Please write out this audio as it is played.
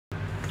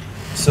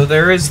So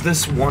there is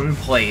this one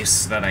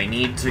place that I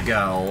need to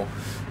go,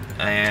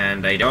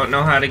 and I don't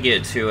know how to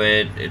get to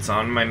it. It's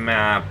on my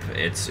map.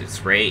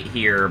 It's right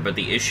here, but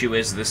the issue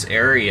is this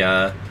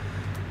area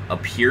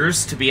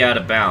appears to be out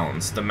of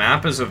bounds. The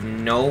map is of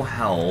no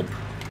help.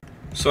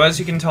 So as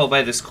you can tell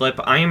by this clip,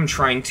 I am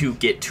trying to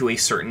get to a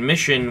certain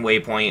mission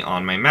waypoint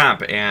on my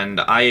map, and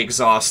I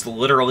exhaust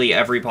literally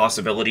every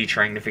possibility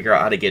trying to figure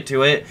out how to get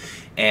to it,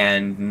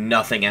 and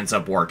nothing ends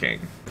up working.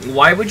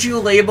 Why would you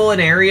label an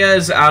area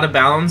as out of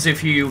bounds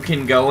if you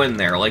can go in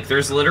there? Like,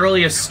 there's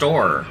literally a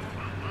store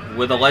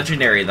with a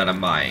legendary that I'm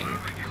buying.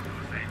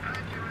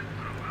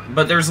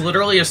 But there's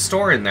literally a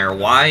store in there.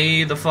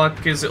 Why the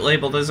fuck is it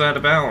labeled as out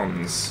of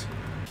bounds?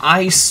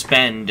 I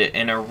spend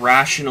an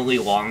irrationally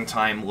long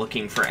time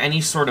looking for any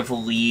sort of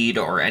lead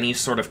or any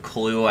sort of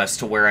clue as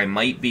to where I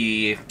might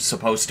be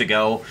supposed to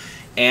go,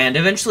 and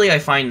eventually I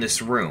find this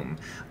room.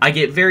 I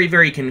get very,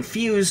 very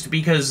confused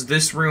because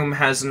this room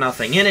has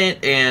nothing in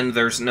it, and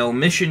there's no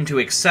mission to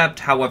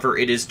accept. However,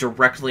 it is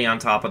directly on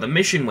top of the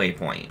mission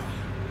waypoint.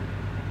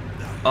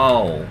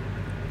 Oh.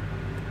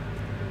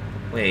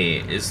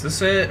 Wait, is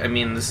this it? I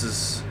mean, this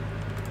is...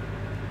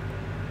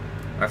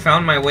 I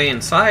found my way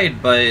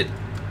inside, but...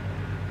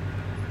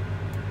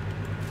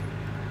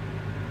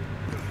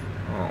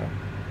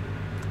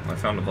 I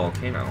found a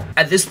volcano.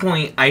 At this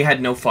point, I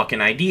had no fucking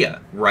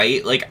idea,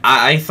 right? Like,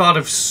 I thought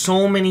of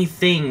so many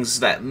things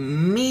that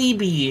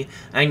maybe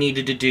I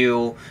needed to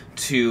do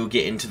to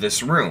get into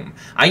this room.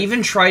 I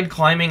even tried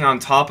climbing on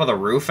top of the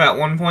roof at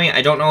one point.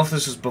 I don't know if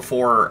this was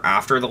before or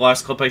after the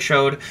last clip I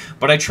showed,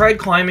 but I tried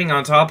climbing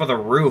on top of the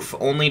roof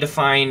only to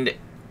find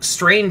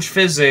strange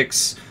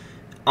physics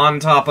on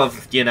top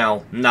of, you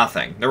know,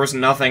 nothing. There was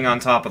nothing on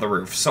top of the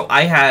roof. So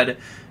I had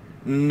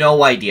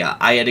no idea.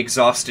 I had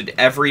exhausted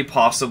every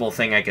possible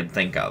thing I could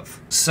think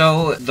of.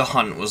 So the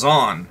hunt was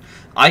on.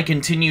 I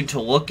continued to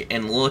look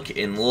and look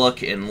and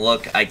look and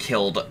look. I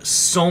killed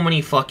so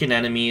many fucking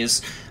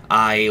enemies.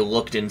 I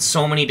looked in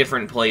so many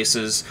different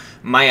places.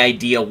 My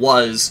idea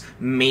was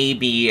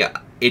maybe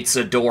it's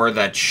a door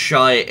that's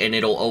shut and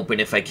it'll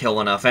open if I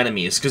kill enough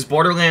enemies. Because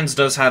Borderlands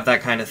does have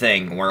that kind of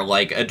thing, where,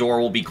 like, a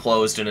door will be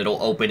closed and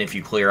it'll open if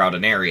you clear out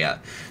an area.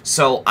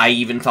 So I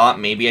even thought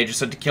maybe I just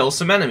had to kill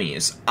some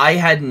enemies. I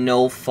had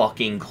no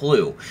fucking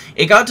clue.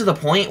 It got to the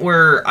point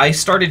where I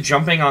started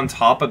jumping on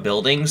top of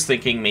buildings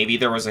thinking maybe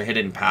there was a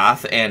hidden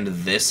path, and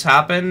this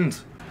happened.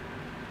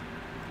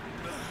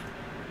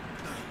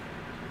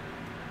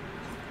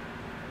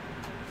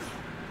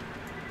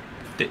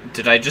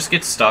 Did I just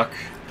get stuck?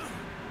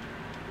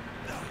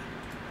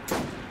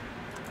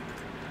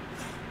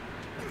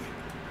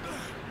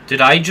 Did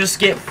I just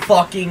get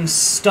fucking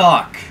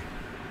stuck?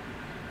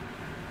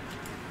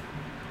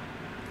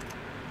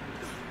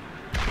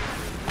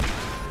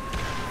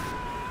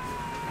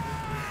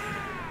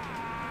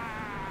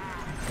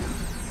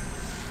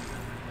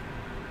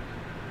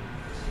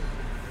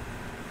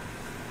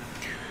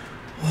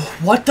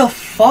 What the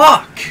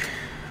fuck?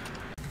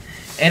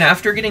 And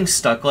after getting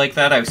stuck like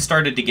that, I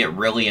started to get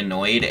really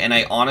annoyed, and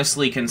I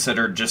honestly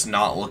considered just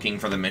not looking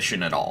for the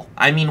mission at all.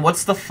 I mean,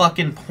 what's the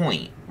fucking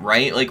point,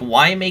 right? Like,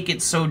 why make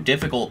it so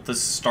difficult to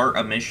start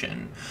a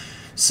mission?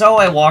 So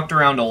I walked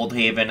around Old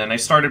Haven, and I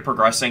started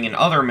progressing in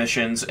other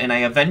missions, and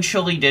I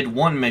eventually did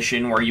one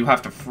mission where you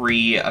have to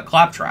free a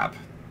claptrap.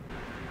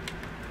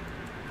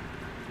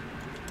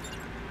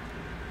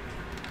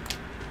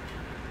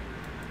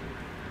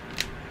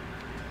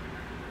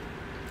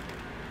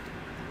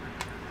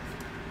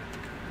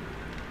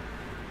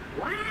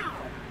 Wow,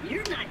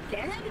 you're not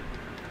dead?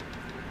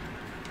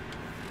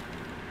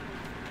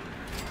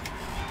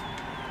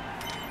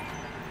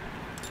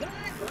 Good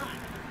luck.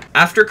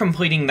 After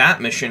completing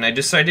that mission, I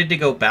decided to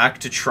go back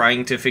to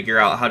trying to figure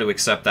out how to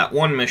accept that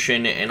one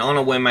mission, and on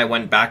a whim I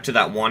went back to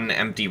that one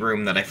empty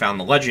room that I found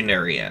the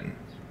legendary in.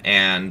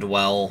 And,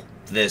 well,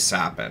 this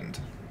happened.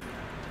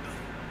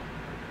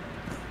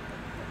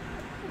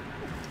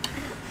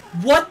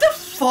 What the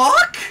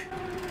fuck?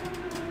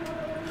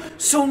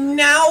 So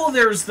now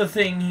there's the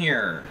thing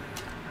here.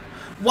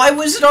 Why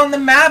was it on the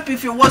map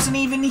if it wasn't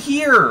even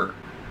here?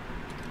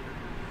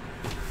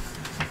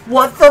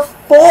 What the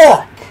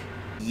fuck?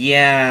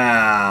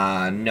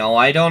 Yeah, no,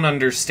 I don't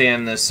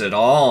understand this at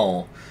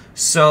all.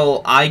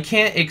 So I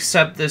can't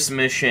accept this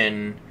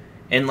mission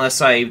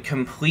unless I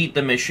complete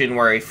the mission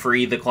where I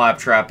free the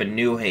claptrap in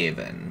New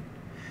Haven.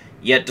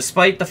 Yet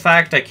despite the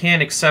fact I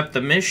can't accept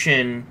the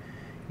mission,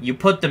 you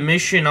put the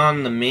mission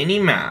on the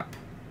mini-map.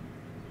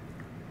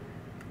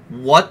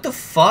 What the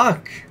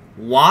fuck?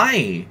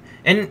 Why?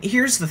 And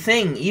here's the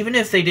thing, even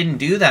if they didn't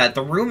do that,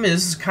 the room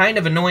is kind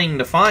of annoying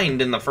to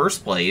find in the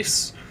first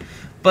place.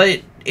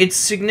 But it's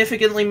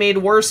significantly made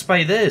worse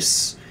by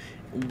this.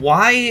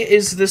 Why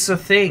is this a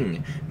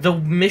thing? The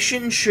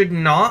mission should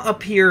not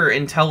appear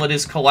until it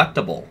is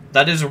collectible.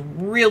 That is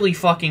really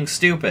fucking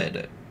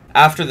stupid.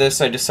 After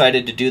this, I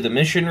decided to do the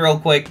mission real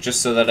quick, just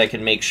so that I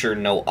can make sure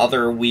no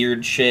other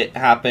weird shit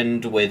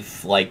happened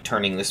with, like,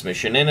 turning this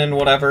mission in and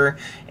whatever,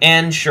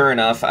 and sure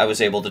enough, I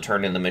was able to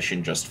turn in the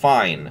mission just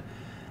fine.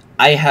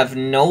 I have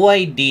no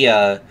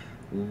idea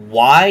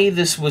why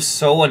this was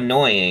so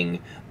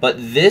annoying, but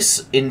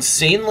this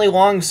insanely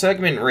long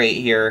segment right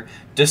here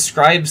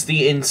describes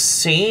the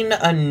insane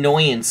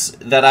annoyance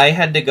that I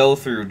had to go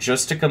through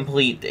just to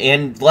complete,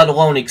 and let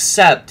alone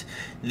accept,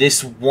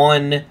 this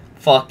one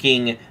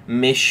fucking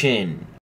mission.